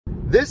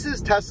This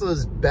is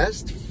Tesla's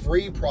best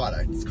free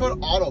product. It's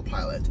called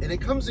Autopilot, and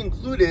it comes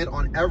included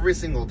on every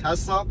single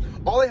Tesla.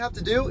 All I have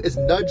to do is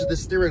nudge the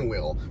steering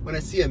wheel when I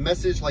see a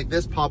message like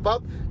this pop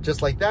up,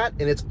 just like that,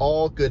 and it's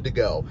all good to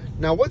go.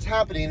 Now what's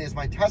happening is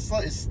my Tesla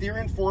is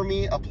steering for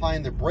me,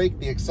 applying the brake,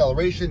 the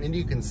acceleration, and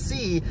you can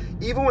see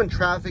even when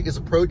traffic is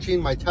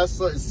approaching, my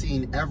Tesla is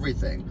seeing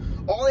everything.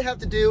 All I have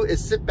to do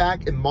is sit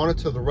back and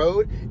monitor the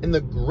road, and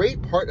the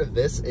great part of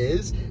this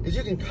is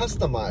you can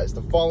customize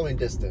the following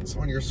distance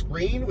on your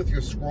screen with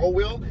your scroll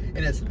wheel,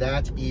 and it's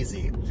that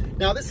easy.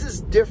 Now this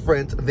is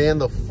different than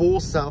the full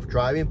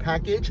self-driving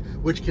package,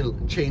 which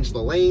can change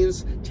the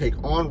lanes, take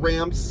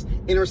on-ramps,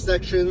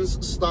 intersections,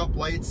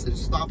 stoplights, and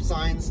stop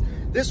signs.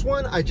 This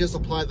one, I just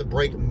apply the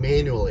brake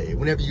manually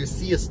whenever you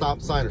see a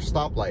stop sign or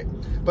stoplight.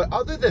 But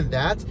other than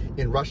that,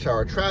 in rush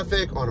hour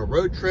traffic, on a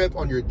road trip,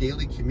 on your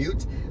daily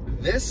commute,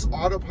 this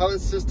autopilot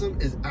system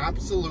is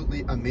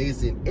absolutely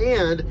amazing,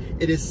 and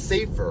it is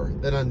safer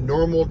than a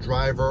normal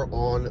driver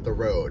on the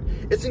road.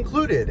 It's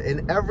included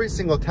in every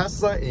single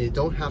Tesla, and you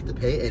don't have to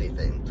pay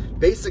anything.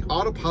 Basic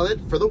autopilot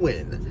for the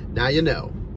win. Now you know.